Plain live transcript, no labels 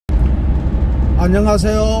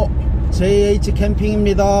안녕하세요, JH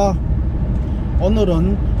캠핑입니다.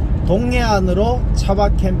 오늘은 동해안으로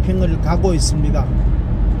차박 캠핑을 가고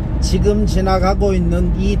있습니다. 지금 지나가고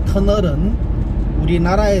있는 이 터널은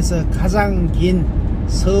우리나라에서 가장 긴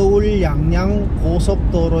서울 양양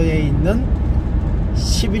고속도로에 있는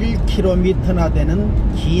 11km나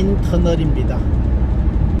되는 긴 터널입니다.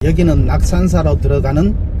 여기는 낙산사로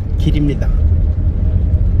들어가는 길입니다.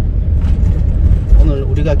 오늘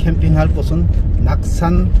우리가 캠핑할 곳은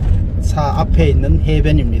낙산사 앞에 있는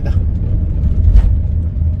해변입니다.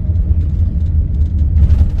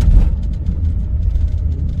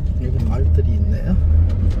 여기 말들이 있네요.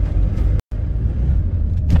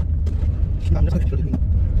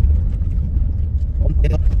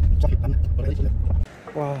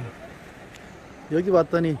 와, 여기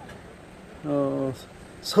왔더니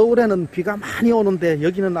서울에는 비가 많이 오는데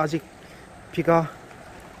여기는 아직 비가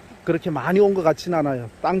그렇게 많이 온 것 같진 않아요.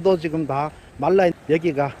 땅도 지금 다 말라있는.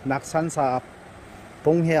 여기가 낙산사 앞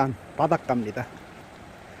동해안 바닷가입니다.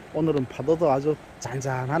 오늘은 파도도 아주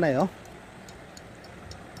잔잔하네요.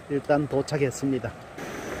 일단 도착했습니다.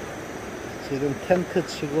 지금 텐트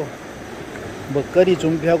치고 먹거리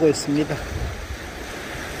준비하고 있습니다.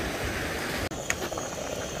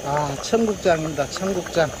 아, 청국장입니다.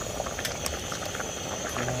 청국장.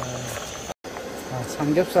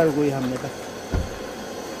 삼겹살 구이 합니다.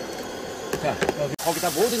 자, 거기다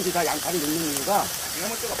뭐든지 다 양파를 넣는 이유가, 이거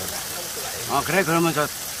한번 찍어보자. 아, 그래? 그러면 저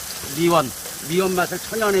미원 맛을,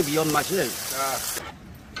 천연의 미원 맛이. 자,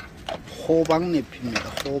 호박잎입니다.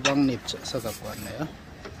 호박잎 쪄서 갖고 왔네요.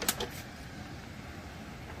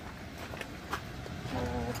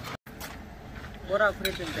 뭐라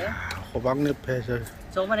그랬던데? 호박잎에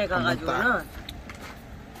저번에 가가지고는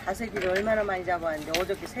다슬기를 얼마나 많이 잡았는데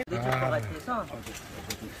어저께 새 늦을 것 같아서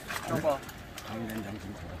저거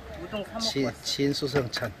우동 사 먹고 왔어.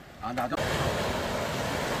 진수성찬. 아, 나도.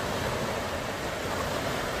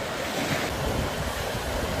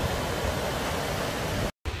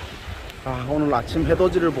 오늘 아침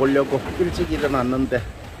해돋이를 보려고 일찍 일어났는데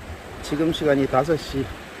지금 시간이 5시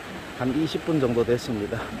한 20분 정도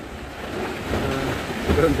됐습니다.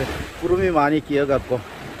 그런데 구름이 많이 끼어갖고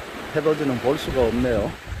해돋이는 볼 수가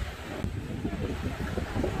없네요.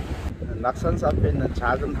 낙산사 앞에 있는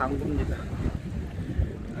작은 항구입니다.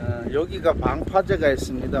 여기가 방파제가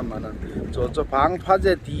있습니다만은 저쪽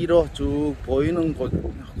방파제 뒤로 쭉 보이는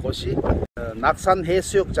곳이 낙산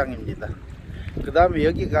해수욕장입니다. 그 다음에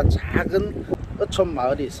여기가 작은 어촌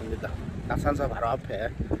마을이 있습니다. 낙산사 바로 앞에.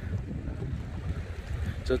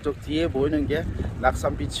 저쪽 뒤에 보이는 게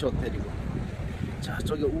낙산 비치 호텔이고,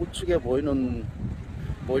 저쪽에 우측에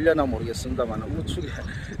보이려나 모르겠습니다만 우측에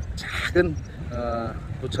작은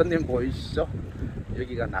부처님 보이시죠?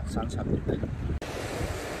 여기가 낙산사입니다.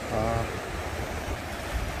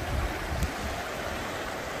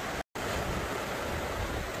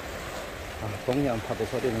 동해안 파도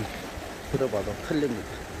소리는 들어봐도 틀립니다.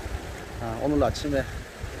 오늘 아침에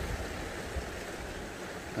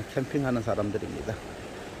캠핑하는 사람들입니다.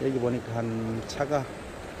 여기 보니까 차가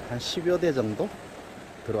한 10여 대 정도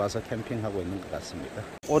들어와서 캠핑하고 있는 것 같습니다.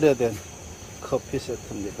 오래된 커피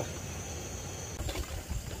세트입니다.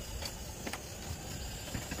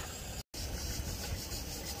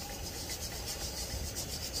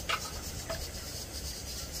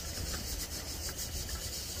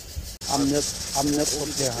 압력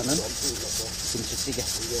섭취하는 김치찌개.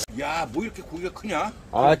 야, 뭐 이렇게 고기가 크냐?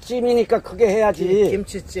 아, 찜이니까 크게 해야지.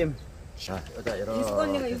 김치찜. 자, 여자 이런. 이수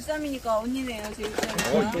언니가 63이니까 언니네요. 제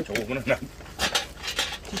 63이니까. 저거는 난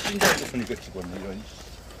티신다고 보니까 죽었네, 이런.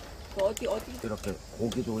 어디 이렇게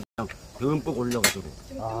고기도 그냥 듬뿍 올려가지고.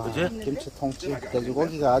 그치? 김치 통찜.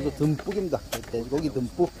 돼지고기가 아주 듬뿍입니다. 돼지고기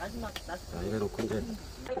듬뿍. 마지막 자, 이래 놓고 이제.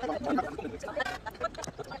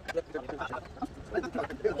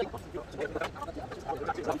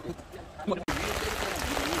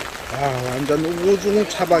 완전 우중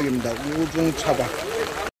차박입니다. 우중 차박.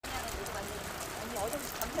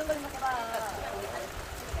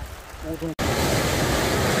 우중.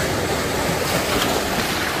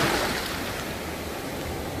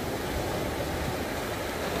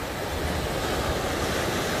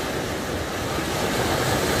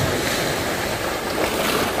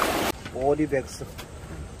 오리백숙.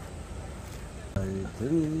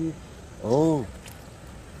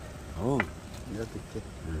 이렇게.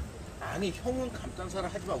 아니, 형은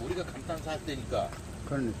감탄사를 하지 마. 우리가 감탄사 할 때니까.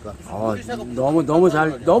 그러니까. 너무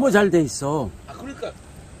잘 돼 있어. 아, 그러니까.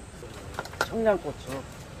 청양고추.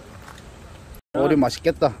 오리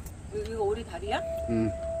맛있겠다. 이거 오리 다리야?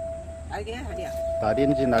 응. 날개야 다리야?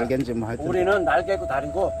 다리인지 날개인지 뭐 하여튼. 우리는 날개고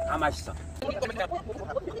다리고 다 맛있어.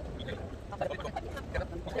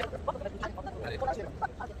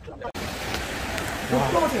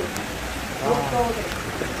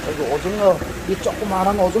 여기 오징어, 이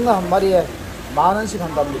조그마한 오징어 한 마리에 10,000원씩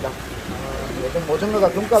한답니다. 요즘 오징어가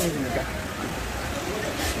금값입니다.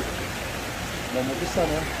 너무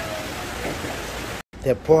비싸네요.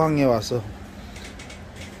 대포항에 와서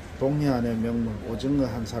동해안의 명물 오징어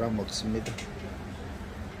한 사람 먹습니다.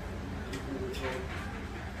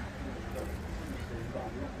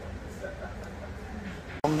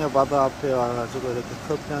 동해 바다 앞에 와가지고 이렇게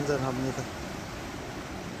커피 한잔 합니다.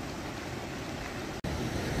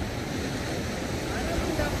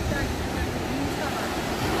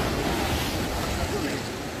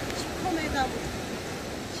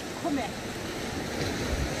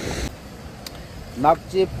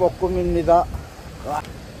 낙지 볶음입니다. 와.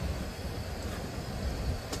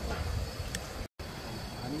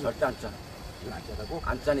 절대 안 짜. 이건 안 짜다고?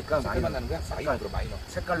 안 짜니까 색깔만 나는 거야? 마이너로 마이너.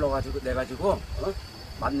 색깔 넣어가지고 내가지고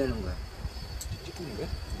맛내는 거야. 찍는 거야?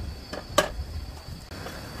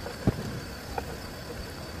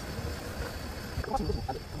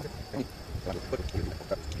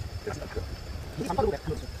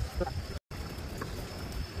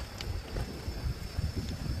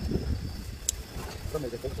 그러면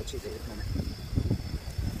이제 고기 좋지 이제 이렇게 하면.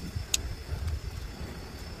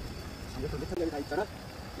 삼겹살 밑에 다 있잖아.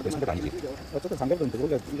 이게 삼겹 아니지? 어쨌든 삼겹살은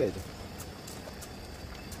우리가 이겨야죠.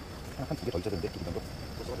 한 2개 더 있어야 되는데 이 정도.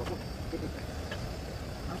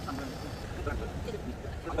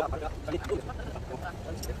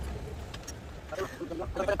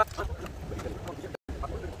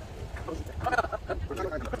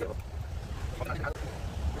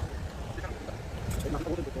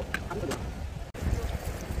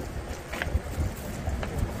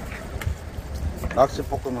 낙지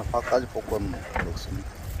볶음은 밥까지 볶음 먹습니다.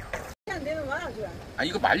 아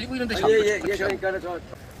이거 말리고 있는데 예, 그러니까는 저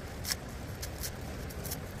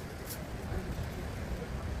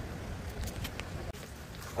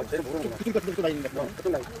쟤는 모르는구나. 그쪽도 나 있는 거.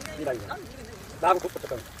 그쪽 라인, 이 라인. 나하고 곧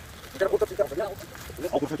붙었잖아. 내가 곧 붙었지 않았냐?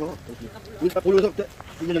 그렇죠. 우리 다 보여서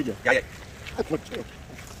이겨야죠. 야야. 아 그렇죠.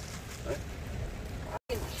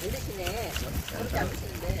 잘 드시네. 그렇게 안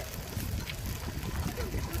드시는데.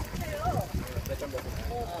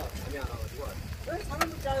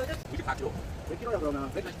 우리 4kg. 100kg야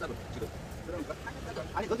그러면 180kg 지금. 그러니까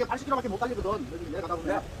아니 그게 80kg밖에 못 달리거든. 여기 내가 가다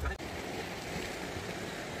보면.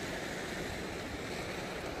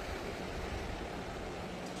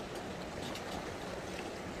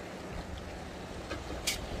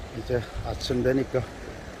 이제 아침 되니까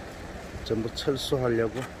전부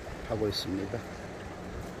철수하려고 하고 있습니다.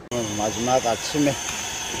 오늘 마지막 아침에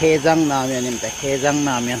해장라면입니다.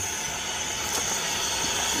 해장라면.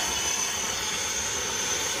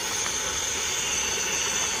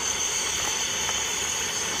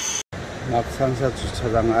 낙산사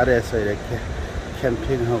주차장 아래에서 이렇게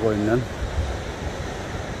캠핑하고 있는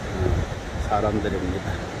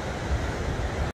사람들입니다.